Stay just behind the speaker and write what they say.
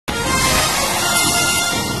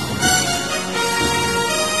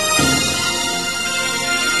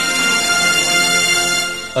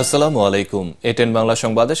আসসালামু আলাইকুম। এটেন বাংলা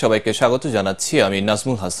সংবাদে সবাইকে স্বাগত জানাচ্ছি। আমি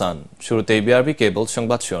নাজমুল হাসান। শুরুতেই বিআরবি কেবল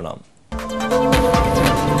সংবাদ শিরোনাম।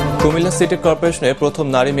 কুমিল্লা সিটি কর্পোরেশনের প্রথম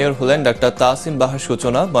নারী মেয়র হলেন ডাক্তার তাহসিন বাহার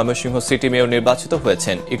সূচনা। ময়মনসিংহ সিটি মেয়র নির্বাচিত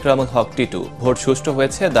হয়েছেন ইকরামুল হক টিটু। ভোট সুষ্ঠু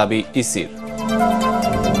হয়েছে দাবি ইসির।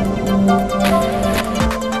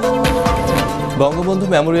 বঙ্গবন্ধু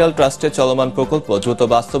মেমোরিয়াল ট্রাস্টের চলমান প্রকল্প দ্রুত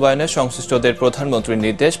বাস্তবায়নে সংশ্লিষ্টদের প্রধানমন্ত্রীর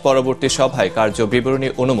নির্দেশ। পরবর্তী সভায় কার্য বিবরণী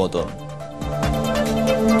অনুমোদন।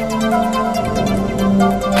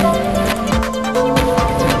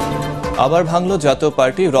 আবার ভাঙল জাতীয়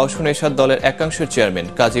পার্টি। রওশন এরশাদ দলের একাংশের চেয়ারম্যান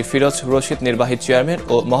কাজী ফিরোজ রশিদ নির্বাহী চেয়ারম্যান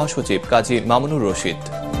ও মহাসচিব কাজী মামুনুর রশিদ।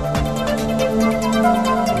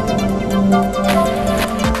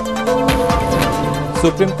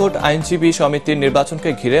 সুপ্রিম কোর্ট আইনজীবী সমিতির নির্বাচনকে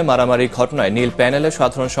ঘিরে মারামারি ঘটনায় নীল প্যানেলের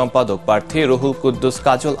সাধারণ সম্পাদক প্রার্থী রুহুল কুদ্দুস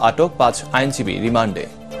কাজল আটক, 5 আইনজীবী রিমান্ডে।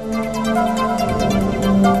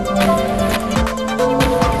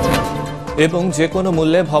 এবং যে কোনো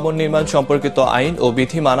মূল্যে ভবন নির্মাণ সম্পর্কিত আইন ও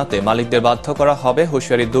বিধি মানাতে মালিকদের বাধ্য করা হবে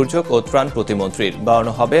হুঁশিয়ারি দুর্যোগ ও ত্রাণ প্রতিমন্ত্রীর।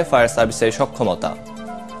 বাড়ানো হবে ফায়ার সার্ভিসের সক্ষমতা।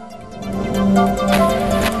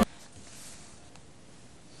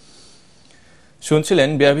 শুনছিলেন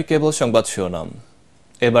বিআরবি কেবল সংবাদ শিরোনাম।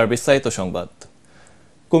 এবার বিস্তারিত সংবাদ।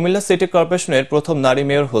 কুমিল্লা সিটি কর্পোরেশনের প্রথম নারী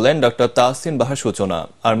মেয়র হলেন ডক্টর তাহসিন বাহার সূচনা।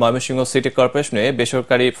 আর ময়মনসিংহ সিটি কর্পোরেশনে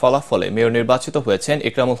বেসরকারি ফলাফলে মেয়র নির্বাচিত হয়েছেন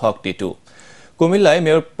ইকরামুল হক টিটু। কুমিল্লায়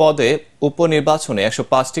মেয়র পদে উপনির্বাচনে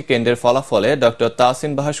 105টি কেন্দ্রের ফলাফলে ডক্টর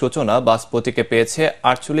তাহসিন বাহার সূচনা বাসপতিকে পেয়েছে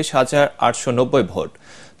 48,890 ভোট।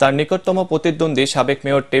 তার নিকটতম প্রতিদ্বন্দ্বী সাবেক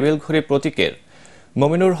মেয়র টেবিল ঘড়ি প্রতীকের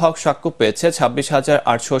মমিনুর হক সাক্কুব পেয়েছে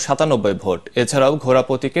 26,897 ভোট। এছাড়াও ঘোড়া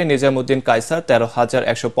প্রতীকের নিজামুদ্দিন কায়সার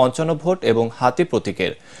 13,155 ভোট এবং হাতি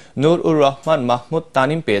প্রতীকের নূর উর রহমান মাহমুদ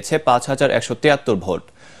তানিম পেয়েছে 5,173 ভোট।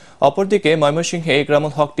 অপরদিকে ময়মনসিংহে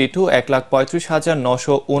ইকরামুল হক টিটু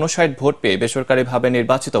 1,35,959 ভোট পেয়ে বেসরকারিভাবে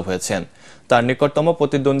নির্বাচিত হয়েছেন। তার নিকটতম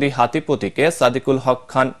প্রতিদ্বন্দ্বী হাতি প্রতীকে সাদিকুল হক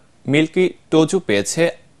খান মিল্কি টজু পেয়েছে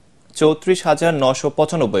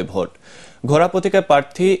 34,995 ভোট। ঘোড়া প্রতীকের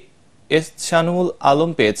প্রার্থী এহসানুল আলম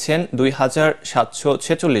পেয়েছেন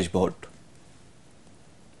 2,746 ভোট।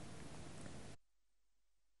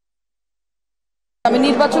 আমি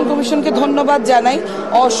নির্বাচন কমিশনকে ধন্যবাদ জানাই।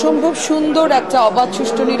 অসম্ভব সুন্দর একটা অবাধ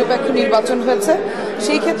সুষ্ঠু নিরপেক্ষ নির্বাচন হয়েছে।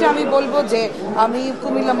 সেই ক্ষেত্রে আমি বলবো যে আমি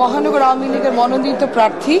কুমিল্লা মহানগর আওয়ামী লীগের মনোনীত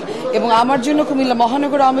প্রার্থী এবং আমার জন্য কুমিল্লা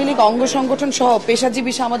মহানগর আওয়ামী লীগ অঙ্গ সংগঠন সহ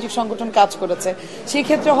পেশাজীবী সামাজিক সংগঠন কাজ করেছে। সেই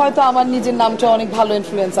ক্ষেত্রে হয়তো আমার নিজের নামটা অনেক ভালো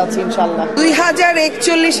ইনফ্লুয়েন্স আছে ইনশাল্লাহ।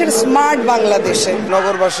 2041-এর স্মার্ট বাংলাদেশে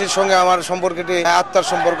নগরবাসীর সঙ্গে আমার সম্পর্কটি আত্মার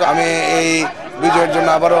সম্পর্ক। আমি এই বিজয়ের জন্য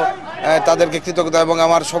আবারও তাদেরকে কৃতজ্ঞতা এবং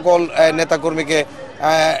আমার সকল নেতাকর্মীকে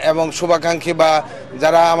এবং শুভাকাঙ্ক্ষী বা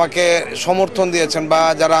যারা আমাকে সমর্থন দিয়েছেন বা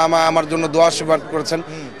যারা আমার জন্য দোয়া আশীর্বাদ করেছেন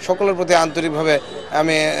সকলের প্রতি আন্তরিকভাবে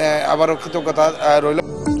আমি আবারও কৃতজ্ঞতা রইল।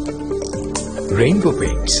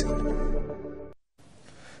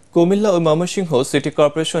 কুমিল্লা ও ময়মনসিংহ সিটি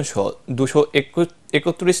কর্পোরেশন সহ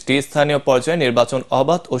 231টি স্থানীয় পর্যায়ে নির্বাচন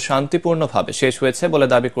অবাধ ও শান্তিপূর্ণভাবে শেষ হয়েছে বলে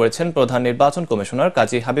দাবি করেছেন প্রধান নির্বাচন কমিশনার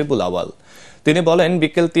কাজী হাবিবুল আওয়াল। তিনি বলেন,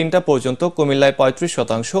 বিকেল 3টা পর্যন্ত কুমিল্লায়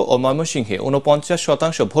 35% ও ময়মনসিংহে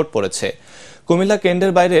 49% ভোট পড়েছে। কুমিল্লা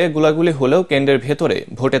কেন্দ্রের বাইরে গোলাগুলি হলেও কেন্দ্রের ভেতরে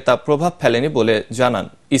ভোটে তা প্রভাব ফেলেনি বলে জানান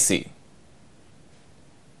ইসি।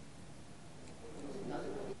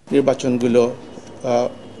 নির্বাচনগুলো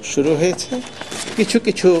শুরু হয়েছে। কিছু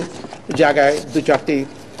কিছু জায়গায় 2-4টি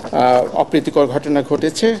অপ্রীতিকর ঘটনা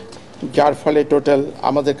ঘটেছে, যার ফলে টোটাল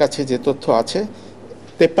আমাদের কাছে যে তথ্য আছে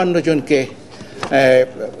 53 জনকে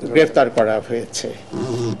গ্রেফতার করা হয়েছে।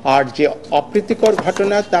 আর যে অপ্রীতিকর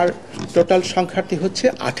ঘটনা তার টোটাল সংখ্যাটি হচ্ছে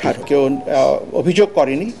 18। কেউ অভিযোগ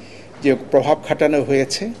করেনি যে প্রভাব খাটানো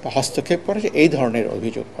হয়েছে বা হস্তক্ষেপ করেছে, এই ধরনের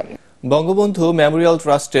অভিযোগ করেনি। বঙ্গবন্ধু মেমোরিয়াল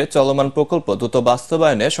ট্রাস্টের চলমান প্রকল্প দ্রুত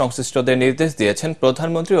বাস্তবায়নে সংশ্লিষ্টদের নির্দেশ দিয়েছেন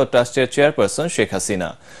প্রধানমন্ত্রী ও ট্রাস্টের চেয়ারপারসন শেখ হাসিনা।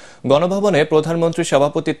 গণভবনে প্রধানমন্ত্রীর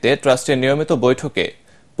সভাপতিত্বে ট্রাস্টের নিয়মিত বৈঠকে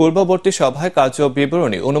পূর্ববর্তী সভায় কার্য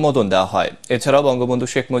বিবরণী অনুমোদন দেওয়া হয়। এছাড়াও বঙ্গবন্ধু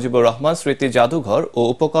শেখ মুজিবুর রহমান স্মৃতি জাদুঘর ও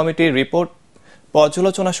উপকমিটির রিপোর্ট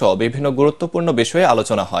পর্যালোচনা সহ বিভিন্ন গুরুত্বপূর্ণ বিষয়ে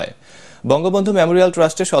আলোচনা হয়। বঙ্গবন্ধু মেমোরিয়াল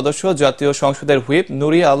ট্রাস্টের সদস্য জাতীয় সংসদের হুইপ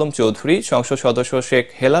নুরিয়া আলম চৌধুরী, সংসদ সদস্য শেখ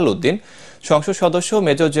হেলাল উদ্দিন, সংসদ সদস্য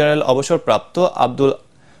মেজর জেনারেল অবসরপ্রাপ্ত আব্দুল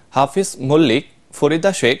হাফিজ মল্লিক,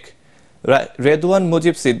 ফরিদা শেখ, রেদওয়ান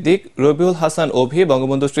মুজিব সিদ্দিক, রবিউল হাসান অভি,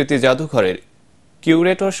 বঙ্গবন্ধু স্মৃতি জাদুঘরের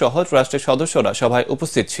কিউরেটর সহ ট্রাস্টের সদস্যরা সভায়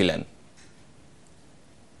উপস্থিত ছিলেন।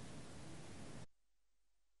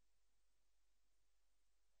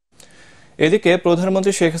 এদিকে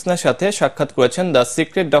প্রধানমন্ত্রী শেখ হাসিনার সাথে সাক্ষাৎ করেছেন দ্য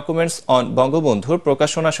সিক্রেট ডকুমেন্টস অন বঙ্গবন্ধুর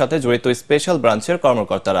প্রকাশনার সাথে জড়িত স্পেশাল ব্রাঞ্চের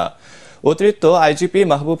কর্মকর্তারা। অতিরিক্ত আইজিপি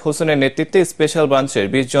মাহবুব হোসেনের নেতৃত্বে স্পেশাল ব্রাঞ্চের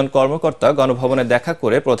 ২০ জন কর্মকর্তা গণভবনে দেখা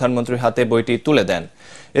করে প্রধানমন্ত্রীর হাতে বইটি তুলে দেন।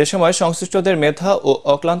 এ সময় সংশ্লিষ্টদের মেধা ও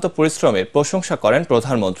অক্লান্ত পরিশ্রমের প্রশংসা করেন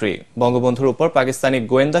প্রধানমন্ত্রী। বঙ্গবন্ধুর উপর পাকিস্তানি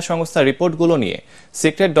গোয়েন্দা সংস্থার রিপোর্টগুলো নিয়ে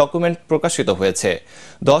সিক্রেট ডকুমেন্ট প্রকাশিত হয়েছে।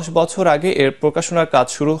 ১০ বছর আগে এর প্রকাশনার কাজ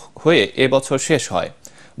শুরু হয়ে এবছর শেষ হয়।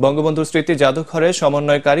 বঙ্গবন্ধুর স্মৃতি জাদুঘরের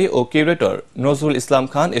সমন্বয়কারী ও কিউরেটর নজরুল ইসলাম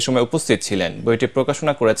খান এ সময় উপস্থিত ছিলেন। বইটি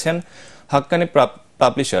প্রকাশনা করেছেন হাক্কানি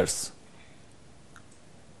পাবলিশার্স।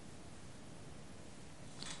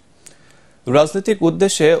 রাজনৈতিক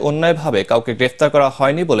উদ্দেশ্যে অন্যায়ভাবে কাউকে গ্রেফতার করা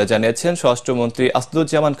হয়নি বলে জানিয়েছেন স্বরাষ্ট্রমন্ত্রী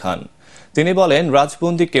আসাদুজ্জামান খান। তিনি বলেন,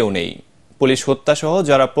 রাজবন্দী কেউ নেই। পুলিশ হত্যাসহ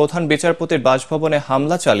যারা প্রধান বিচারপতির বাসভবনে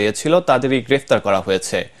হামলা চালিয়েছিল তাদেরই গ্রেফতার করা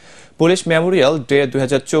হয়েছে। পুলিশ মেমোরিয়াল ডে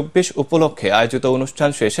 ২০২৪ উপলক্ষে আয়োজিত অনুষ্ঠান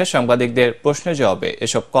শেষে সাংবাদিকদের প্রশ্নের জবাবে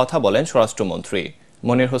এসব কথা বলেন স্বরাষ্ট্রমন্ত্রী।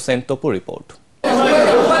 মনির হোসেন তপু রিপোর্ট।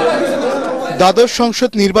 দ্বাদশ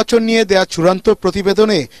সংসদ নির্বাচন নিয়ে দেয়া চূড়ান্ত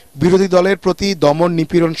প্রতিবেদনে বিরোধী দলের প্রতি দমন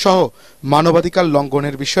নিপীড়ন সহ মানবাধিকার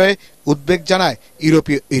লঙ্ঘনের বিষয়ে উদ্বেগ জানায়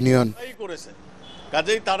ইউরোপীয় ইউনিয়ন।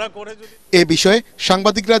 এ বিষয়ে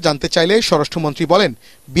সাংবাদিকরা জানতে চাইলে স্বরাষ্ট্রমন্ত্রী বলেন,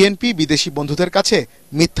 বিএনপি বিদেশি বন্ধুদের কাছে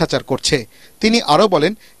মিথ্যাচার করছে। তিনি আরও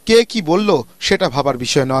বলেন, কে কি বলল সেটা ভাবার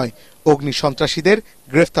বিষয় নয়, অগ্নি সন্ত্রাসীদের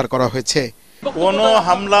গ্রেফতার করা হয়েছে। কোনো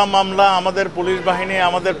হামলা মামলা আমাদের পুলিশ বাহিনী,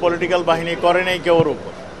 আমাদের পলিটিক্যাল বাহিনী করে নেই কেউর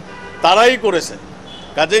উপর, তারাই করেছে।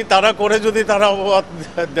 কাজেই তারা করে যদি তারা অপবাদ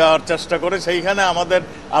দেওয়ার চেষ্টা করে, সেইখানে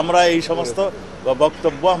আমরা এই সমস্ত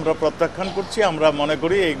বক্তব্য আমরা প্রত্যাখ্যান করছি। আমরা মনে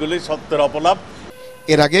করি এইগুলি সত্যের অপলাপ।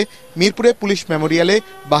 এর আগে মিরপুরে পুলিশ মেমোরিয়ালে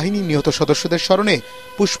বাহিনী নিহত সদস্যদের স্মরণে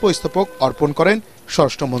পুষ্পস্তবক অর্পণ করেন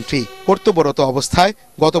স্বরাষ্ট্রমন্ত্রী। কর্তব্যরত অবস্থায়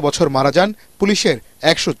গত বছর মারা যান পুলিশের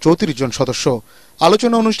 ১৩৪ জন সদস্য।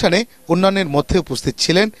 আলোচনা অনুষ্ঠানে অন্যান্যের মধ্যে উপস্থিত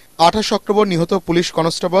ছিলেন ২৮ অক্টোবর নিহত পুলিশ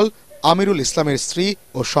কনস্টেবল আমিরুল ইসলামের স্ত্রী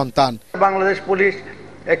ও সন্তান। বাংলাদেশ পুলিশ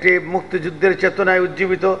একটি মুক্তিযুদ্ধের চেতনায়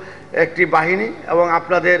উজ্জীবিত একটি বাহিনী এবং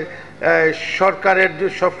আপনাদের সরকারের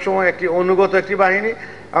সবসময় একটি অনুগত একটি বাহিনী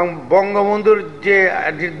এবং বঙ্গবন্ধুর যে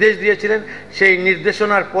নির্দেশ দিয়েছিলেন সেই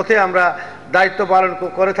নির্দেশনার পথে আমরা দায়িত্ব পালন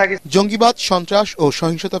করে থাকি। জঙ্গিবাদ, সন্ত্রাস ও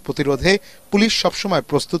সহিংসতা প্রতিরোধে পুলিশ সবসময়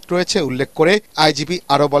প্রস্তুত রয়েছে উল্লেখ করে আইজিপি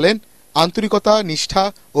আরও বলেন, আন্তরিকতা, নিষ্ঠা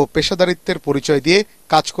ও পেশাদারিত্বের পরিচয় দিয়ে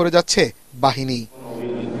কাজ করে যাচ্ছে বাহিনী।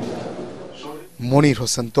 মনির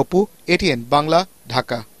হোসেন তপু, এটিএন বাংলা,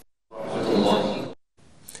 ঢাকা।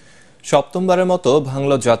 সপ্তমবারের মতো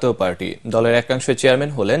ভাঙল জাতীয় পার্টি। দলের একাংশের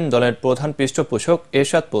চেয়ারম্যান হলেন দলের প্রধান পৃষ্ঠপোষক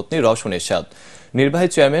এরশাদ পত্নী রওশন এরশাদ। নির্বাহী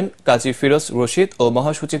চেয়ারম্যান কাজী ফিরোজ রশিদ ও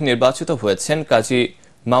মহাসচিব নির্বাচিত হয়েছেন কাজী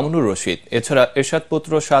মামুনুর রশিদ। এছাড়া এরশাদ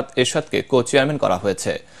পুত্র সাদ এরশাদকে কো চেয়ারম্যান করা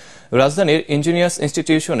হয়েছে। রাজধানীর ইঞ্জিনিয়ার্স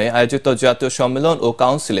ইনস্টিটিউশনে আয়োজিত জাতীয় সম্মেলন ও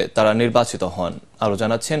কাউন্সিলে তারা নির্বাচিত হন। আরও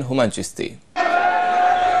জানাচ্ছেন হুমায়ুন চিস্তি।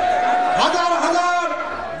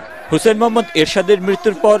 হুসেন মোহাম্মদ এরশাদের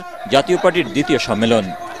মৃত্যুর পর জাতীয় পার্টির দ্বিতীয় সম্মেলন,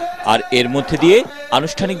 আর এর মধ্যে দিয়ে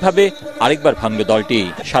আনুষ্ঠানিকভাবে আরেকবার ভাঙল দলটি।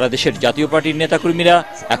 সারা দেশের জাতীয় পার্টির নেতাকর্মীরা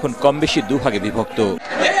এখন কম বেশি দুভাগে বিভক্ত।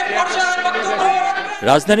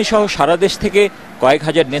 রাজধানী সহ সারা দেশ থেকে কয়েক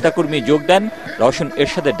হাজার নেতাকর্মী যোগ দেন রওশন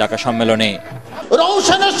এরশাদের ডাকা সম্মেলনে।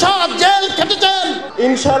 রওশন এরশাদ জেল খেটেছেন,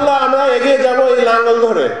 ইনশাআল্লাহ আমরা এগিয়ে যাব এই লাঙ্গল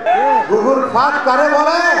ধরে। গুগল ফাঁক কারে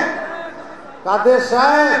বলে? কাদের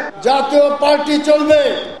সাহেব, জাতীয় পার্টি চলবে,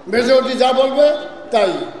 মেজরিটি যা বলবে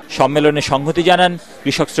তাই। সম্মেলনে সংহতি জানান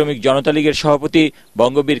কৃষক শ্রমিক জনতা লীগের সভাপতি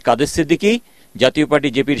বঙ্গবীর কাদের সিদ্দিকী, জাতীয় পার্টি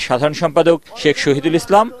জেপির সাধারণ সম্পাদক শেখ শহীদুল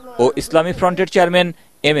ইসলাম ও ইসলামী ফ্রন্টের চেয়ারম্যান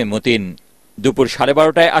এম এ মতিন। দুপুর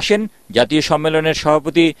 12:30টায় আসেন জাতীয় সম্মেলনের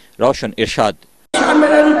সভাপতি রওশন এরশাদ।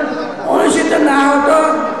 সম্মেলন অনুষ্ঠিত না হতো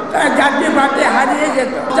জাতীয় পার্টি হারিয়ে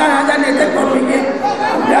যেত, ৪,০০০ নেতা কর্মীকে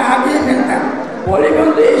আমরা হারিয়ে ফেলতাম।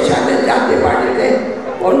 বলিবন্ধু এরশাদের জাতীয় পার্টিতে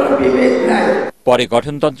কোনো বিভেদ নাই। পরে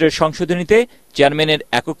গঠনতন্ত্রের সংশোধনীতে চেয়ারম্যানের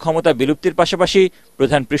একক ক্ষমতা বিলুপ্তির পাশাপাশি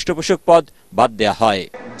প্রধান পৃষ্ঠপোষক পদ বাদ দেয়া হয়।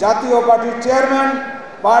 জাতীয় পার্টির চেয়ারম্যান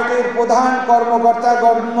পার্টির প্রধান কর্মকর্তা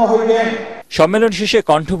গণ্য হইবেন। সম্মেলন শেষে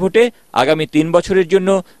কণ্ঠভোটে আগামী ৩ বছরের জন্য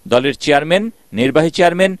দলের চেয়ারম্যান, নির্বাহী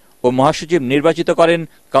চেয়ারম্যান ও মহাসচিব নির্বাচিত করেন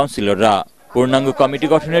কাউন্সিলররা। পূর্ণাঙ্গ কমিটি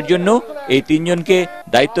গঠনের জন্য এই ৩ জনকে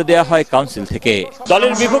দায়িত্ব দেয়া হয় কাউন্সিল থেকে।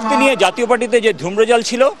 দলের বিভক্তি নিয়ে জাতীয় পার্টিতে যে ধূম্রজাল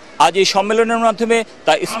ছিল, আজ এই সম্মেলনের মাধ্যমে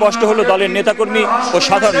তা স্পষ্ট হলো দলের নেতাকর্মী ও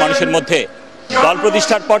সাধারণ মানুষের মধ্যে। দল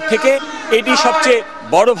প্রতিষ্ঠার পর থেকে এটি সবচেয়ে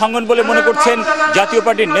বড় ভাঙন বলে মনে করছেন জাতীয়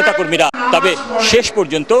পার্টির নেতাকর্মীরা। তবে শেষ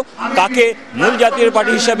পর্যন্ত কাকে মূল জাতীয়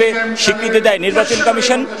পার্টি হিসাবে স্বীকৃতি দেয় নির্বাচন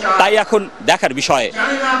কমিশন, তাই এখন দেখার বিষয়।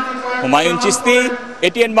 হুমায়ুন চিস্তি,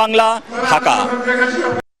 এটিএন বাংলা, ঢাকা।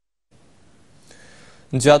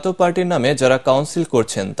 জাতীয় পার্টির নামে যারা কাউন্সিল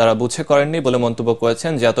করছেন তারা বুঝে করেননি বলে মন্তব্য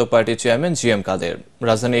করেছেন জাতীয় পার্টির চেয়ারম্যান জি এম কাদের।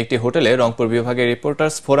 রাজধানীর একটি হোটেলে রংপুর বিভাগের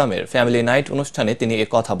রিপোর্টার্স ফোরামের ফ্যামিলি নাইট অনুষ্ঠানে তিনি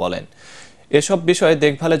কথা বলেন। এসব বিষয়ে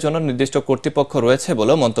দেখভালের জন্য নির্দিষ্ট কর্তৃপক্ষ রয়েছে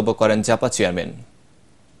বলে মন্তব্য করেন জাপা চেয়ারম্যান।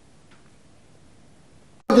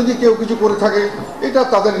 যদি কেউ কিছু করে থাকে এটা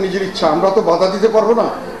তাদের নিজের ইচ্ছা, আমরা তো বাধা দিতে পারবো না।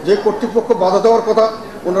 যে কর্তৃপক্ষ বাধা দেওয়ার কথা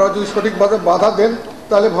ওনারা যদি সঠিকভাবে বাধা দেন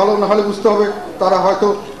তাহলে ভালো, না হলে বুঝতে হবে তারা হয়তো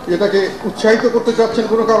এটাকে উৎসাহিত করতে চাচ্ছেন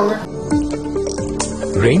কোনো কারণে।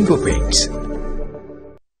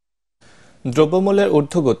 দ্রব্যমূল্যের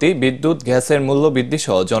ঊর্ধ্বগতি, বিদ্যুৎ, গ্যাসের মূল্য বৃদ্ধি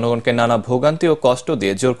সহ জনগণকে নানা ভোগান্তি ও কষ্ট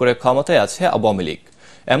দিয়ে জোর করে ক্ষমতায় আছে আওয়ামী লীগ,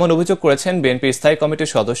 এমন অভিযোগ করেছেন বিএনপির স্থায়ী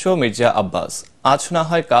কমিটির সদস্য মির্জা আব্বাস। আজ না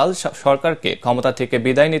হয় কাল সরকারকে ক্ষমতা থেকে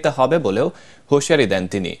বিদায় নিতে হবে বলেও হুঁশিয়ারি দেন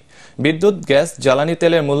তিনি। বিদ্যুৎ, গ্যাস, জ্বালানি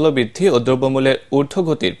তেলের মূল্য বৃদ্ধি ও দ্রব্যমূল্যের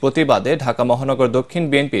ঊর্ধ্বগতির প্রতিবাদে ঢাকা মহানগর দক্ষিণ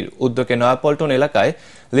বিএনপির উদ্যোগে নয়াপল্টন এলাকায়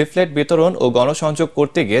লিফলেট বিতরণ ও গণসংযোগ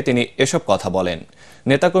করতে গিয়ে তিনি এসব কথা বলেন।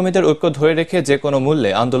 নেতাকর্মীদের ঐক্য ধরে রেখে যে কোনো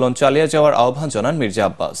মূল্যে আন্দোলন চালিয়ে যাওয়ার আহ্বান জানান মির্জা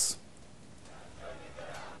আব্বাস।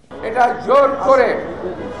 এটা জোর করে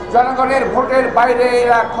জনগণের ভোটের বাইরে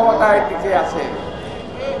এরা ক্ষমতায় টিকে আছে,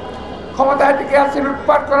 ক্ষমতায় টিকে আছে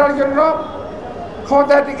লুটপাট করার জন্য,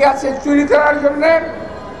 ক্ষমতায় টিকে আছে চুরি করার জন্য,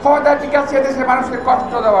 ক্ষমতায় টিকে আছে দেশের মানুষকে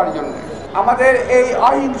কষ্ট দেওয়ার জন্য। আমাদের এই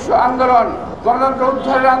অহিংস আন্দোলন, গণতন্ত্র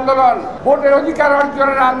উদ্ধারের আন্দোলন, ভোটের অধিকার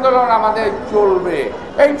অর্জনের আন্দোলন আমাদের চলবে।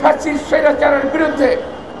 এই ফ্যাসিস্ট স্বৈরাচারের বিরুদ্ধে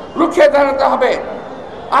রুখে দাঁড়াতে হবে।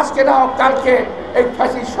 আজকে না হোক কালকে এই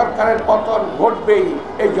ফ্যাসিস্ট সরকারের পতন ঘটবেই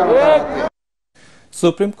এই জনতার।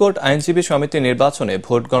 সুপ্রিম কোর্ট আইনজীবী সমিতি নির্বাচনে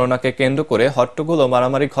ভোট গণনাকে কেন্দ্র করে হট্টগোল ও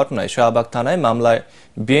মারামারি ঘটনায় শাহবাগ থানায় মামলায়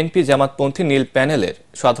বিএনপি জামাতপন্থী নীল প্যানেলের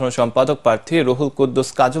সাধারণ সম্পাদক প্রার্থী রুহুল কুদ্দুস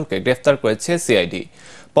কাজলকে গ্রেফতার করেছে সিআইডি।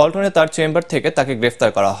 পল্টনে তার চেম্বার থেকে তাকে গ্রেফতার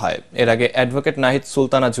করা হয়। এর আগে অ্যাডভোকেট নাহিদ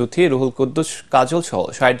সুলতানা জুথি, রুহুল কুদ্দুস কাজল সহ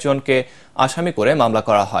 ৬০ জনকে আসামি করে মামলা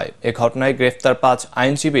করা হয়। এ ঘটনায় গ্রেফতার ৫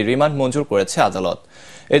 আইনজীবী রিমান্ড মঞ্জুর করেছে আদালত।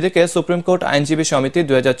 এদিকে সুপ্রিম কোর্ট আইনজীবী সমিতি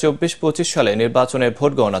 ২০২৪-২৫ সালে নির্বাচনের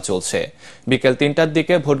ভোট গণনা চলছে। বিকেল ৩টার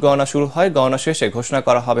দিকে ভোট গণনা শুরু হয়। গণনা শেষে ঘোষণা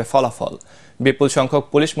করা হবে ফলাফল। বিপুল সংখ্যক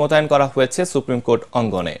পুলিশ মোতায়েন করা হয়েছে সুপ্রিম কোর্ট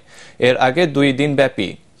অঙ্গনে। এর আগে ২ দিনব্যাপী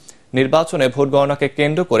নির্বাচনে ভোট গণনাকে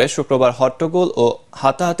কেন্দ্র করে শুক্রবার হট্টগোল ও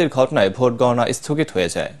হাতাহাতির ঘটনায় ভোট গণনা স্থগিত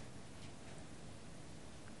হয়ে যায়।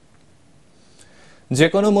 যে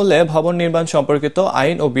কোনো মূল্যে ভবন নির্মাণ সম্পর্কিত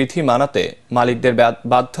আইন ও বিধি মানাতে মালিকদের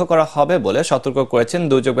বাধ্য করা হবে বলে সতর্ক করেছেন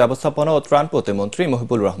দুর্যোগ ব্যবস্থাপনা ও ত্রাণ প্রতিমন্ত্রী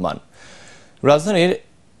মহিবুর রহমান। রাজধানীর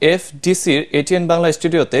এফডিসির এটিএন বাংলা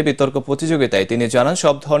স্টুডিওতে বিতর্ক প্রতিযোগিতায় তিনি জানান,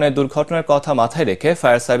 সব ধরনের দুর্ঘটনার কথা মাথায় রেখে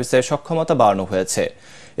ফায়ার সার্ভিসের সক্ষমতা বাড়ানো হয়েছে।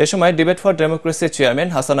 এ সময় debate for ডেমোক্রেসির chairman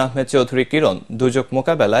Hasan Ahmed Chowdhury কিরণ দুর্যোগ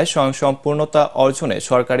মোকাবেলায় স্বয়ংসম্পূর্ণতা অর্জনে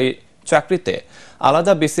সরকারি চাকরিতে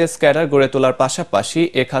আলাদা বিসিএস ক্যাডার গড়ে তোলার পাশাপাশি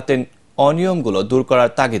এ খাতে অনিয়মগুলো দূর করার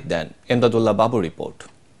তাগিদ দেন। এমদাদুল্লাহ বাবুর রিপোর্ট।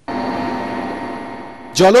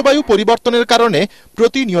 জলবায়ু পরিবর্তনের কারণে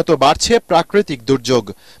প্রতিনিয়ত বাড়ছে প্রাকৃতিক দুর্যোগ।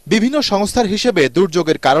 বিভিন্ন সংস্থার হিসেবে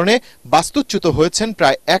দুর্যোগের কারণে বাস্তুচ্যুত হয়েছেন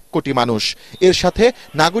প্রায় ১ কোটি মানুষ। এর সাথে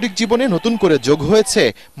নাগরিক জীবনে নতুন করে যোগ হয়েছে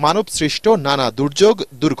মানব সৃষ্ট নানা দুর্যোগ,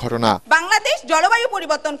 দুর্ঘটনা। বাংলাদেশ জলবায়ু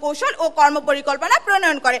পরিবর্তন কৌশল ও কর্মপরিকল্পনা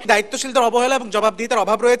প্রণয়ন করে। দায়িত্বশীলদের অবহেলা এবং জবাবদিহিতার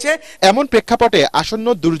অভাব রয়েছে। এমন প্রেক্ষাপটে আসন্ন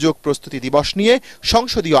দুর্যোগ প্রস্তুতি দিবস নিয়ে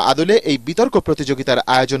সংসদীয় আদলে এই বিতর্ক প্রতিযোগিতার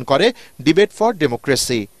আয়োজন করে ডিবেট ফর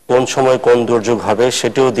ডেমোক্রেসি। কোন সময় কোন দুর্যোগ হবে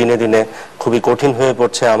সেটাও দিনে দিনে খুবই কঠিন হয়ে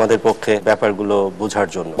পড়ছে আমাদের পক্ষে ব্যাপারগুলো বোঝার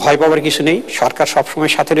জন্য। ভয় পাওয়ার কিছু নেই, সরকার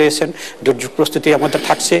সবসময় সাথে রয়েছেন, দুর্যোগ প্রস্তুতি আমাদের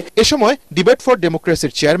থাকছে। এ সময় debate for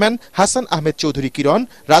ডেমোক্রেসির chairman Hasan Ahmed Chowdhury কিরণ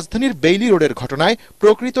রাজধানীর বেইলি রোডের ঘটনায়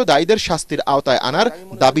প্রকৃত দায়ীদের শাস্তির আওতায় আনার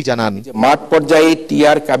দাবি জানান। মাঠ পর্যায়ে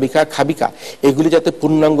টিআর, কাবিকা, খাবিকা এগুলি যাতে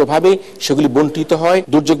পূর্ণাঙ্গভাবে সেগুলি বণ্টিত হয়।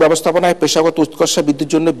 দুর্যোগ ব্যবস্থাপনায় পেশাগত উৎকর্ষ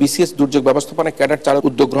বৃদ্ধির জন্য বিসিএস দুর্যোগ ব্যবস্থাপনায় ক্যাডার চালানোর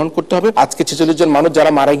উদ্যোগ গ্রহণ করতে হবে। আজকে ৪৬ জন মানুষ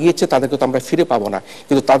যারা মারা গিয়েছে তাদেরকে তো আমরা ফিরে পাবো না,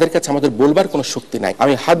 কিন্তু তাদের কাছে আমাদের বলবার কোনো শক্তি নাই।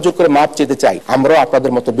 আমি হাত জোর করে মাপ চেতে চাই, আমরাও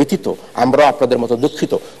আপনাদের মতো ব্যথিত, আমরাও আপনাদের মতো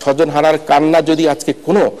দুঃখিত। স্বজন হারার কান্না যদি আজকে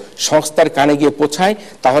কোনো সংস্থার কানে গিয়ে পৌঁছায়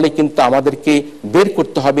তাহলে কিন্তু আমাদেরকে বের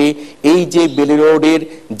করতে হবে এই যে বেলি রোডের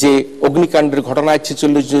যে অগ্নিকাণ্ডের ঘটনায়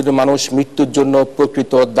 ৪৬ জন মানুষ মৃত্যুর জন্য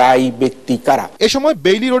প্রকৃত দায়ী ব্যক্তি কারা। এ সময়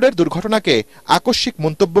বেইলি রোডের দুর্ঘটনাকে আকস্মিক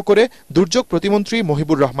মন্তব্য করে দুর্যোগ প্রতিমন্ত্রী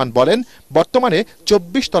মহিবুর রহমান বলেন, বর্তমানে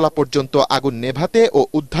 ২৪ তলা পর্যন্ত আগুন নেভাতে ও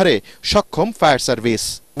উদ্ধারে সক্ষম ফায়ার সার্ভিস।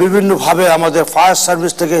 বিভিন্নভাবে আমাদের ফায়ার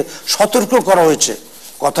সার্ভিস থেকে সতর্ক করা হয়েছে,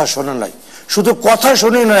 কথা শোনে নাই। শুধু কথা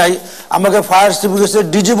শুনে নাই, আমাকে ফায়ার সার্ভিসের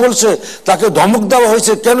ডিজি বলছে তাকে ধমক দেওয়া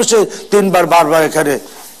হয়েছে, কেন সে ৩ বার বারবার এখানে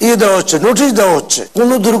দেওয়া হচ্ছে, নোটিশ দেওয়া হচ্ছে।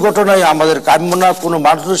 কোনো দুর্ঘটনায় আমাদের কাম্য না, কোনো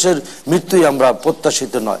মানুষের মৃত্যুই আমরা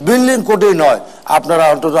প্রত্যাশিত নয়। বিল্ডিং কোডেই নয়, আপনারা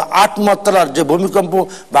অন্তত 8 মাত্রার যে ভূমিকম্প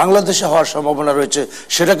বাংলাদেশে হওয়ার সম্ভাবনা রয়েছে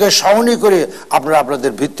সেটাকে সাউনি করে আপনারা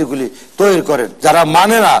আপনাদের ভিত্তিগুলি তৈরি করেন। যারা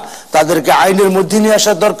মানে না তাদেরকে আইনের মধ্যে নিয়ে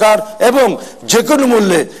আসার দরকার এবং যে কোনো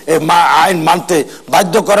মূল্যে এই আইন মানতে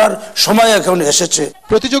বাধ্য করার সময় এখন এসেছে।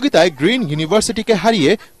 প্রতিযোগিতায় গ্রিন ইউনিভার্সিটিকে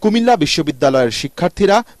হারিয়ে কুমিল্লা বিশ্ববিদ্যালয়ের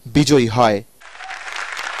শিক্ষার্থীরা বিজয়ী হয়।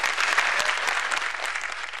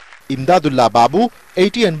 ইমদাদুল্লাহ বাবু,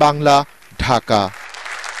 ATN বাংলা, ঢাকা।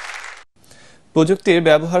 প্রযুক্তির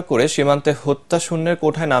ব্যবহার করে সীমান্তে হত্যা শূন্যের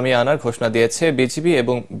কোঠায় নামিয়ে আনার ঘোষণা দিয়েছে বিজিবি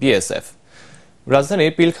এবং বিএসএফ।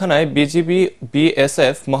 রাজধানীর পিলখানায় বিজিবি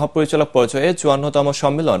বিএসএফ মহাপরিচালক পর্যায়ে 54তম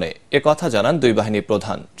সম্মেলনে একথা জানান দুই বাহিনীর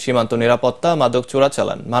প্রধান। সীমান্ত নিরাপত্তা, মাদক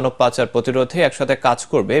চোরাচালান, মানব পাচার প্রতিরোধে একসাথে কাজ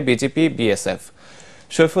করবে বিজিবি বিএসএফ।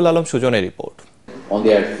 শৈফুল আলম সুজনের রিপোর্ট।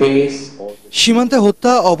 সীমান্তে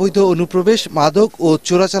হত্যা, অবৈধ অনুপ্রবেশ, মাদক ও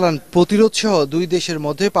চোরাচালান প্রতিরোধ সহ দুই দেশের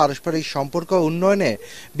মধ্যে পারস্পরিক সম্পর্ক উন্নয়নে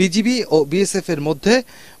বিজিবি ও বিএসএফ এর মধ্যে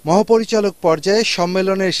মহাপরিচালক পর্যায়ে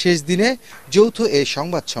সম্মেলনের শেষ দিনে যৌথ এ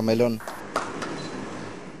সংবাদ সম্মেলন।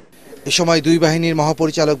 এ সময় দুই বাহিনীর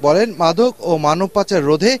মহাপরিচালক বলেন, মাদক ও মানব পাচার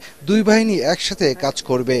রোধে দুই বাহিনী একসাথে কাজ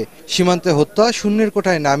করবে। সীমান্তে হত্যা শূন্যের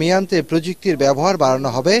কোঠায় নামিয়ে আনতে প্রযুক্তির ব্যবহার বাড়ানো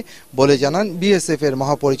হবে বলে জানান বিএসএফ এর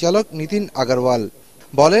মহাপরিচালক নীতিন আগরওয়াল।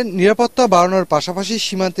 বলেন, নিরাপত্তা বাড়ানোর পাশাপাশি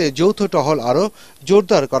সীমান্তে যৌথ টহল আরো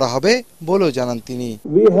জোরদার করা হবে বলেও জানান তিনি।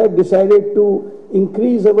 We have decided to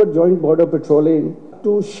increase our joint border patrolling,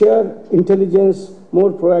 to share intelligence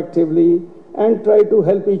more proactively and try to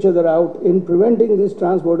help each other out in preventing these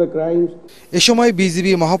trans-border crimes. এ সময়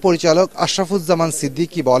বিজিবি মহাপরিচালক আশরাফুজ্জামান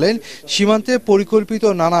সিদ্দিকী বলেন, সীমান্তে পরিকল্পিত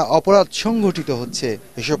নানা অপরাধ সংঘটিত হচ্ছে।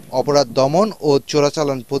 এসব অপরাধ দমন ও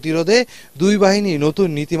চোরাচালান প্রতিরোধে দুই বাহিনী নতুন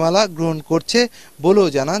নীতিমালা গ্রহণ করছে বলেও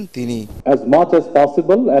জানান তিনি। As much as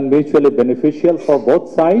possible and mutually beneficial for both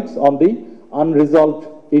sides on the unresolved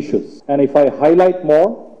issues. And if I highlight more,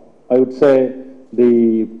 I would say the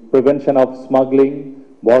prevention of smuggling,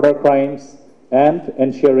 border crimes, and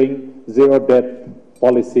ensuring zero death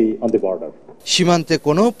policy on the border. সীমান্তে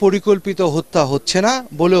কোনো পরিকল্পিত হত্যা হচ্ছে না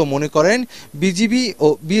বলেও মনে করেন BGB ও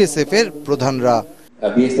BSF এর প্রধানরা।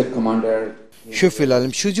 BSF commander Shafiul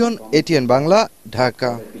Alam Sujan, ATN Bangla,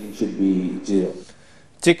 Dhaka.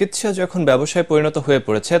 চিকিৎসা যখন ব্যবসায় পরিণত হয়ে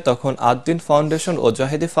পড়েছে, তখন আদ্দিন ফাউন্ডেশন ও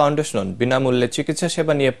জাহিদি ফাউন্ডেশন বিনামূল্যে চিকিৎসা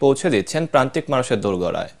সেবা নিয়ে পৌঁছে দিচ্ছেন প্রান্তিক মানুষের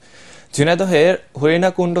দোরগোড়ায়। ঝিনাইদহের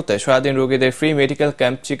হরিণাকুণ্ডতে সারাদিন রোগীদের ফ্রি মেডিকেল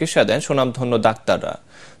ক্যাম্প চিকিৎসা দেন সুনামধন্য ডাক্তাররা।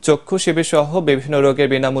 চক্ষু শিবির সহ বিভিন্ন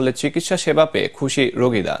রোগের বিনামূল্যে চিকিৎসা সেবা পেয়ে খুশি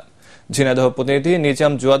রোগীরা। ঝিনাইদহ প্রতিনিধি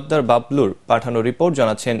নিজাম জুয়াদ্দার বাবলুর পাঠানো রিপোর্ট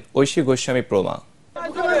জানাচ্ছেন ঐশী গোস্বামী প্রমা।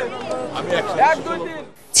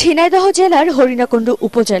 ঝিনাইদহ জেলার হরিণাকুণ্ড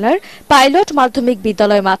উপজেলার পাইলট মাধ্যমিক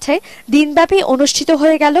বিদ্যালয় মাঠে দিনব্যাপী অনুষ্ঠিত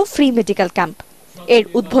হয়ে গেল ফ্রি মেডিকেল ক্যাম্প। এর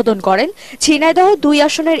উদ্বোধন করেন ঝিনাইদহ 2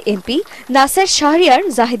 আসনের এমপি নাসের শাহরিয়ার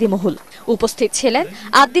জাহিদি মহুল। উপস্থিত ছিলেন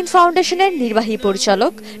আদ্দিন ফাউন্ডেশনের নির্বাহী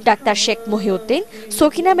পরিচালক doctor Sheikh Mohiuddin,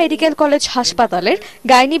 Sakina medical college হাসপাতালের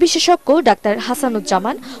গাইনি বিশেষজ্ঞ ডাক্তার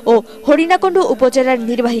হাসানুজ্জামান ও হরিণাকুণ্ড উপজেলার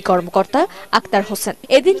নির্বাহী কর্মকর্তা আক্তার হোসেন।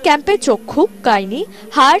 এদিন ক্যাম্পে চক্ষু, গাইনি,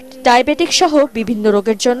 হার্ট, ডায়াবেটিক সহ বিভিন্ন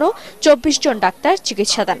রোগের জন্য 24 জন ডাক্তার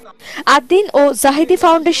চিকিৎসা দেন। আদ্দিন ও জাহিদি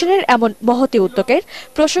ফাউন্ডেশনের এমন মহতি উদ্যোগের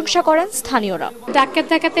প্রশংসা করেন স্থানীয়রা। ডাক্তার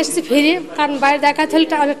দেখাতে এসেছি ফ্রি, কারণ বাইরে দেখাতে হলে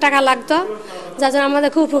অনেক টাকা লাগতো, যার জন্য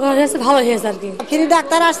আমাদের খুব উপকার হয়েছে, ভালো হয়েছে আর কি। ফ্রি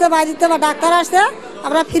ডাক্তার আসছে, বাইরে বা ডাক্তার আসছে,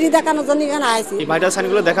 আমরা ফ্রি দেখানোর জন্য এখানে আইছি। ভাইটাল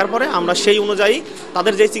সাইনগুলো দেখার পরে আমরা সেই অনুযায়ী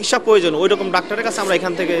তাদের যে চিকিৎসা প্রয়োজন ওই রকম ডাক্তারের কাছে আমরা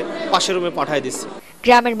এখান থেকে পাশের রুমে পাঠিয়ে দিচ্ছি।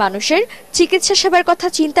 গ্রামের মানুষের চিকিৎসা সেবার কথা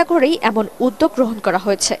চিন্তা করেই এমন উদ্যোগ গ্রহণ করা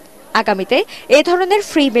হয়েছে। আগামীতে এই ধরনের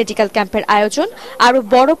ফ্রি মেডিকেল ক্যাম্পের আয়োজন আরো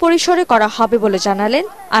বড় পরিসরে করা হবে বলে জানালেন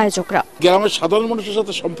আয়োজকরা। গ্রামের সাধারণ মানুষের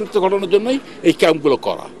সাথে সম্পৃক্ত ঘটানোর জন্যই এই ক্যাম্পগুলো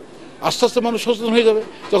করা। আস্তে আস্তে মানুষ সচেতন হয়ে যাবে,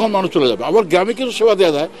 তখন মানুষ চলে যাবে। আবার গ্রামে কিছু সেবা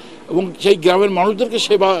দেওয়া যায় এবং সেই গ্রামের মানুষদেরকে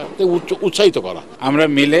সেবাতে উৎসাহিত করা। আমরা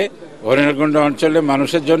মিলে হরিণাকুণ্ড অঞ্চলে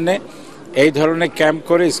মানুষের জন্য এই ধরনের ক্যাম্প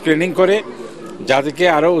করে স্ক্রিনিং করে যাদেরকে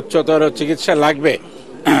আরো উচ্চতর চিকিৎসা লাগবে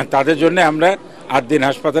তাদের জন্য আমরা আদ্দিন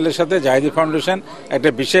হাসপাতালের সাথে জাহিদি ফাউন্ডেশন একটা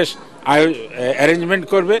বিশেষ অ্যারেঞ্জমেন্ট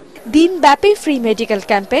করবে। দিনব্যাপী ফ্রি মেডিকেল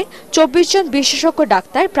ক্যাম্পে 24 জন বিশেষজ্ঞ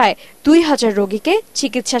ডাক্তার প্রায় 2000 রোগীকে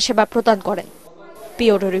চিকিৎসা সেবা প্রদান করেন।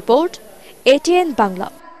 Pure report, ATN Bangla.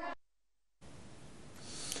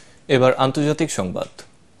 এবার আন্তর্জাতিক সংবাদ।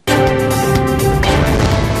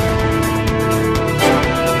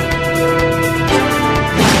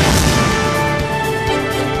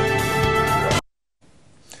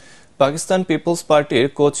 পাকিস্তান পিপলস পার্টির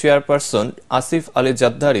কো চেয়ারপারসন আসিফ আলী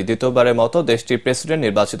জারদারি দ্বিতীয়বারের মতো দেশটির প্রেসিডেন্ট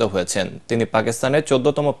নির্বাচিত হয়েছেন। তিনি পাকিস্তানের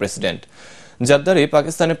 14তম প্রেসিডেন্ট। জাদ্দারি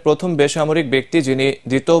পাকিস্তানের প্রথম বেসামরিক ব্যক্তি যিনি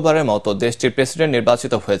দ্বিতীয়বারের মতো দেশটির প্রেসিডেন্ট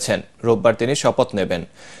নির্বাচিত হয়েছেন। রোববার তিনি শপথ নেবেন।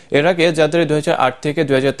 এর আগে জাদ্দারি 2008 থেকে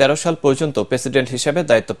 2013 সাল পর্যন্ত প্রেসিডেন্ট হিসেবে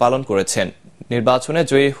দায়িত্ব পালন করেছেন। নির্বাচনে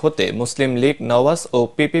জয়ী হতে মুসলিম লীগ নওয়াজ ও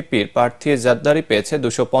পিপিপির প্রার্থী জাদ্দারি পেয়েছে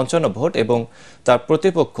 255 ভোট এবং তার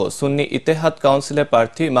প্রতিপক্ষ সুন্নি ইত্তেহাদ কাউন্সিলের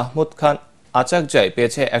প্রার্থী মাহমুদ খান আচাকজাই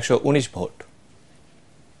পেয়েছে 119 ভোট।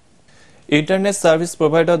 ইন্টারনেট সার্ভিস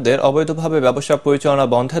প্রোভাইডারদের অবৈধভাবে ব্যবসা পরিচালনা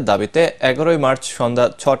বন্ধের দাবিতে 11 মার্চ সন্ধ্যা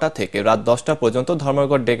 6টা থেকে রাত 10টা পর্যন্ত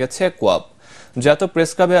ধর্মঘট ডেকেছে কোয়াব। জাতীয়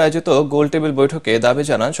প্রেস ক্লাবে আয়োজিত গোলটেবিল বৈঠকে দাবি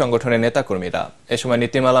জানান সংগঠনের নেতাকর্মীরা। এ সময়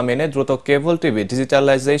নীতিমালা মেনে দ্রুত কেবল টিভি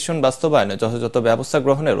ডিজিটালাইজেশন বাস্তবায়নে যথাযথ ব্যবস্থা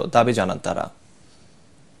গ্রহণেরও দাবি জানান তারা।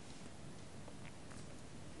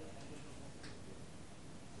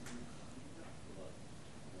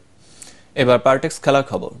 এবার পার্টেক্স খেলার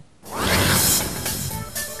খবর।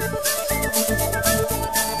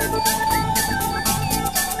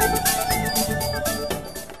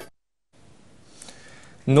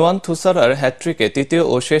 নোয়ান থুসারার হ্যাট্রিকে তৃতীয়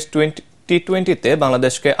ও শেষ টি-20তে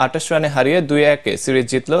বাংলাদেশকে 28 রানে হারিয়ে 2-1 সিরিজ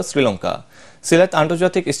জিতল শ্রীলঙ্কা। সিলেট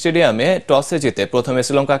আন্তর্জাতিক স্টেডিয়ামে টসে জিতে প্রথমে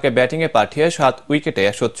শ্রীলঙ্কাকে ব্যাটিংয়ে পাঠিয়ে 7 উইকেটে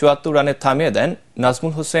 174 রানে থামিয়ে দেন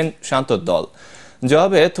নাজমুল হোসেন শান্তর দল।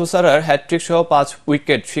 জবাবে থুসারার হ্যাট্রিক সহ 5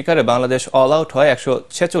 উইকেট শিকারে বাংলাদেশ অল আউট হয়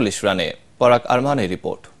 146 রানে। পরাগ আরমানের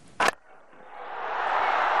রিপোর্ট।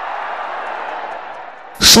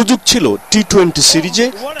 সুযোগ ছিল টি-20 সিরিজে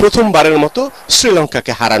প্রথমবারের মতো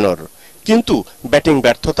শ্রীলঙ্কাকে হারানোর, কিন্তু ব্যাটিং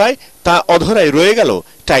ব্যর্থতায় তা অধরাই রয়ে গেল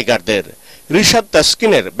টাইগারদের। রিশাদ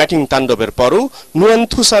তাসকিনের ব্যাটিং তাণ্ডবের পরও নুয়ান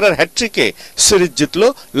থুসারার হ্যাট্রিকে সিরিজ জিতল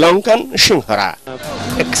লঙ্কান সিংহরা।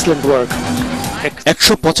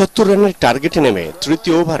 175 রানের টার্গেটে নেমে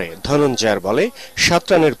তৃতীয় ওভারে ধনঞ্জয়ের বলে 7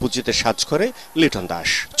 রানের পুঁজিতে সাজ করে লিটন দাস।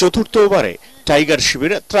 চতুর্থ ওভারে টাইগার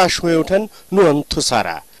শিবিরে ত্রাস হয়ে ওঠেন নুয়ান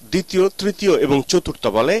থুসারা। দ্বিতীয়, তৃতীয় এবং চতুর্থ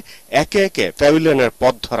বলে একে একে প্যাভিলিয়নের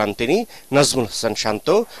পথ ধরান তিনি নাজমুল হাসান শান্ত,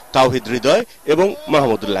 তাওহিদ হৃদয় এবং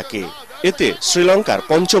মাহমুদুল্লাহকে। এতে শ্রীলঙ্কার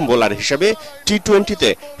পঞ্চম বোলার হিসেবে টি-20তে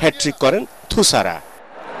হ্যাট্রিক করেন থুসারা।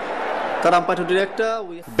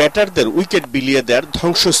 ব্যাটারদের উইকেট বিলিয়ে দেওয়ার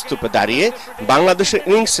ধ্বংসস্তূপে দাঁড়িয়ে বাংলাদেশের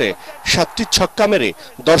ইনিংসে 7টি ছক্কা মেরে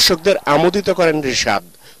দর্শকদের আমোদিত করেন রিশাদ,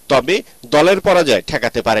 তবে দলের পরাজয়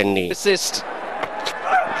ঠেকাতে পারেননি।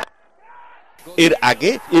 এর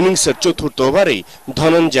আগে ইনিংসের চতুর্থ ওভারেই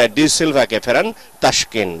ধনঞ্জয় ডি সিলভাকে ফেরান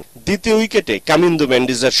তাসকিন। দ্বিতীয় উইকেটে কামিন্দু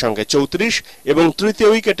মেন্ডিজের সঙ্গে 34 এবং তৃতীয়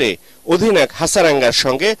উইকেটে অধিনায়ক হাসারাঙ্গার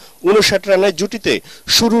সঙ্গে 59 রানের জুটিতে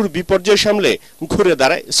শুরুর বিপর্যয় সামলে ঘুরে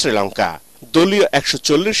দাঁড়ায় শ্রীলঙ্কা। দলীয়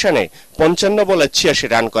 140 রানে 55 বলে 86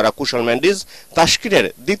 রান করা কুশল মেন্ডিজ তাসকিনের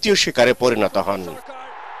দ্বিতীয় শিকারে পরিণত হন।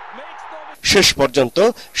 শেষ পর্যন্ত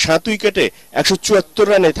 7 উইকেটে 174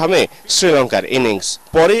 রানে থামে শ্রীলঙ্কার ইনিংস।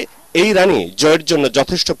 পরে এই রানই জয়ের জন্য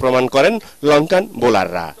যথেষ্ট প্রমাণ করেন লঙ্কান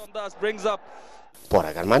বোলাররা।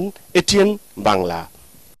 পরাগ আরমান, এটিএন বাংলা।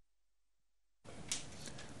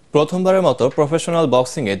 প্রথমবারের মতো প্রফেশনাল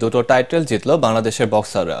বক্সিং এ দুটো টাইটেল জিতল বাংলাদেশের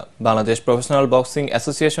বক্সাররা। বাংলাদেশ প্রফেশনাল বক্সিং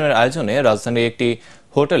অ্যাসোসিয়েশনের আয়োজনে রাজধানীর একটি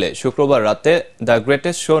হোটেলে শুক্রবার রাতে দ্য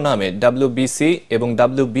গ্রেটেস্ট শো নামে WBC এবং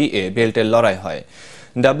WBA বেল্টের লড়াই হয়।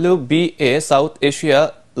 WBA south Asia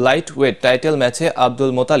light weight title ম্যাচে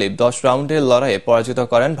আব্দুল মোতালিব 10 রাউন্ডের লড়াইয়ে পরাজিত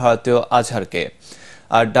করেন ভারতীয় আজহারকে।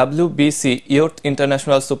 আর WBC ইয়র্থ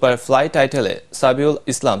ইন্টারন্যাশনাল সুপার ফ্লাই টাইটেলে সাবিউল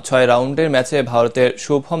ইসলাম 6 রাউন্ডের ম্যাচে ভারতের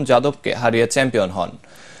শুভম যাদবকে হারিয়ে চ্যাম্পিয়ন হন।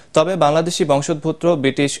 তবে বাংলাদেশি বংশোদ্ভূত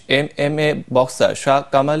ব্রিটিশ MMA বক্সার শাহ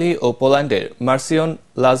কামালি ও পোল্যান্ডের মার্সিয়ন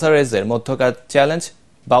লাজারেজের মধ্যকার চ্যালেঞ্জ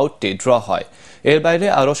বাউটটি ড্র হয়। এর বাইরে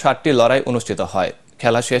আরও 7টি লড়াই অনুষ্ঠিত হয়।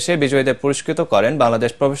 খেলা শেষে বিজয়ীদের পুরস্কৃত করেন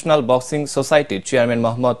বাংলাদেশ প্রফেশনাল বক্সিং সোসাইটির চেয়ারম্যান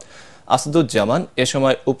মোহাম্মদ আসাদুজ্জামান। এ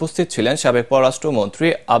সময় উপস্থিত ছিলেন সাবেক পররাষ্ট্রমন্ত্রী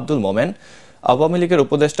আব্দুল মোমেন, আওয়ামী লীগের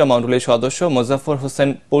উপদেষ্টা মণ্ডলীর সদস্য মোজাফফর হোসেন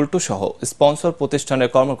পল্টু সহ স্পন্সর প্রতিষ্ঠানের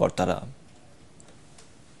কর্মকর্তারা।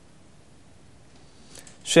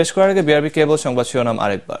 শেষ করার আগে বিআরবি কেবল সংবাদ শিরোনাম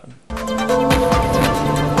আরেকবার।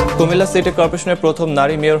 কুমিল্লা সিটি কর্পোরেশনের প্রথম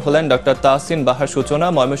নারী মেয়র হলেন ডক্টর তাহসিন বাহার সূচনা।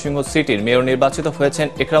 ময়মনসিংহ সিটির মেয়র নির্বাচিত হয়েছেন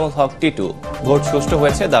ইকরামুল হক টিটু। ভোট সুষ্ঠু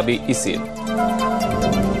হয়েছে দাবি ইসির।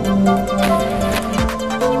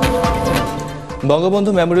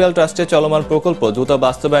 বঙ্গবন্ধু মেমোরিয়াল ট্রাস্টের চলমান প্রকল্প দ্রুত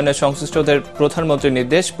বাস্তবায়নের সংশ্লিষ্টদের প্রধানমন্ত্রীর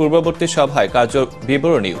নির্দেশ। পূর্ববর্তী সভায় কার্য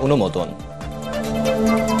বিবরণী অনুমোদন।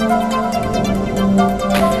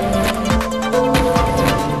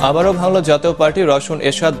 আবারও ভাঙল জাতীয় পার্টি। রওশন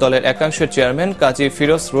এরশাদ দলের একাংশের চেয়ারম্যান, কাজী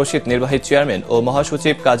ফিরোজ রশিদ নির্বাহী চেয়ারম্যান ও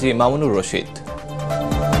মহাসচিব কাজী মামুনুর রশিদ।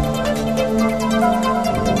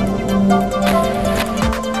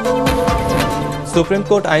 সুপ্রিম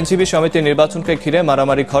কোর্ট আইনজীবী সমিতির নির্বাচনকে ঘিরে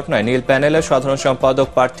মারামারি ঘটনায় নীল প্যানেলের সাধারণ সম্পাদক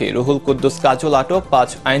প্রার্থী রুহুল কুদ্দুস কাজল আটক, 5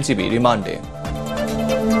 আইনজীবী রিমান্ডে।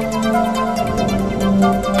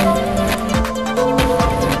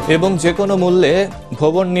 এবং যে কোনো মূল্যে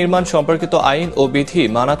ভবন নির্মাণ সম্পর্কিত আইন ও বিধি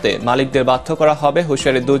মানাতে মালিকদের বাধ্য করা হবে।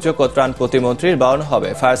 হুঁশিয়ারি দুর্যোগ ও ত্রাণ প্রতিমন্ত্রীর, বাড়ানো হবে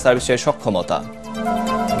ফায়ার সার্ভিসের সক্ষমতা।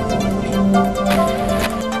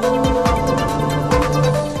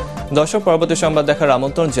 দর্শক, পরবর্তী সংবাদ দেখার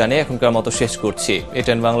আমন্ত্রণ জানিয়ে এখনকার মতো শেষ করছি।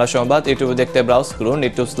 ATN বাংলা সংবাদ ইউটিউবে দেখতে ব্রাউজ করুন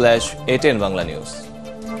youtube/ATN Bangla News।